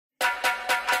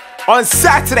On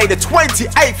Saturday the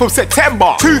 28th of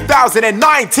September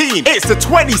 2019, it's the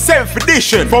 27th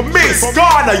edition for Miss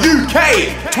Ghana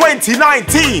UK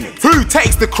 2019. Who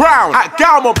takes the crown? At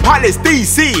Galmont Palace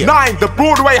DC, 9 the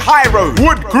Broadway High Road,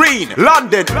 Wood Green,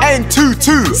 London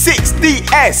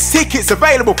N226DS. Tickets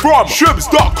available from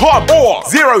shrubs.com or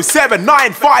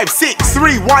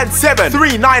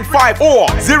 07956317395 or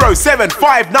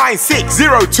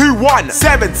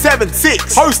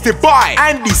 07596021776. Hosted by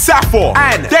Andy Safford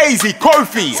and Daisy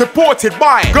Kofi. Supported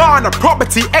by Ghana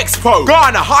Property Expo,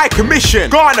 Ghana High Commission,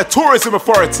 Ghana Tourism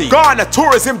Authority, Ghana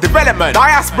Tourism Development,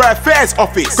 Diaspora Affairs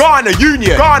Office, Ghana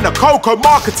Union, Ghana Cocoa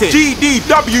Marketing,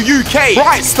 GDW UK,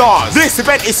 Bright Stars. This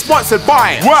event is sponsored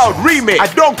by World Remit,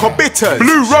 Adonko Bitters,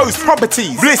 Blue Rose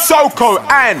Properties, Blissoko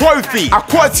and Profi,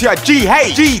 Aquatia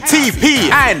GH,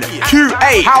 GTP and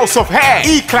QA, House of Hair,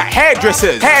 Eclat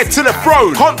Hairdressers, Hair to the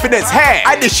Throne, Confidence Hair,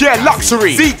 Adishare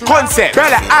Luxury, Z Concept,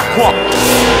 Bella Aqua.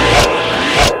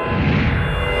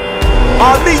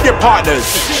 Our media partners: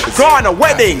 Ghana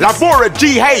Wedding, Labora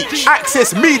GH,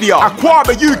 Access Media,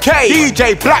 Aquaba UK,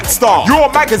 DJ Blackstar,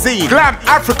 Your Magazine, Glam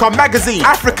Africa Magazine,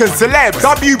 African Celebs,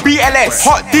 WBLS,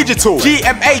 Hot Digital,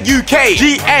 GMA UK,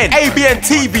 GN, ABN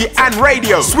TV and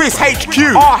Radio, Swiss HQ,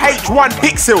 RH1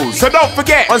 Pixels. So don't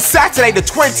forget, on Saturday the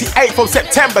 28th of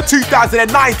September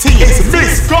 2019, it's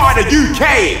Miss Ghana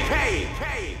UK.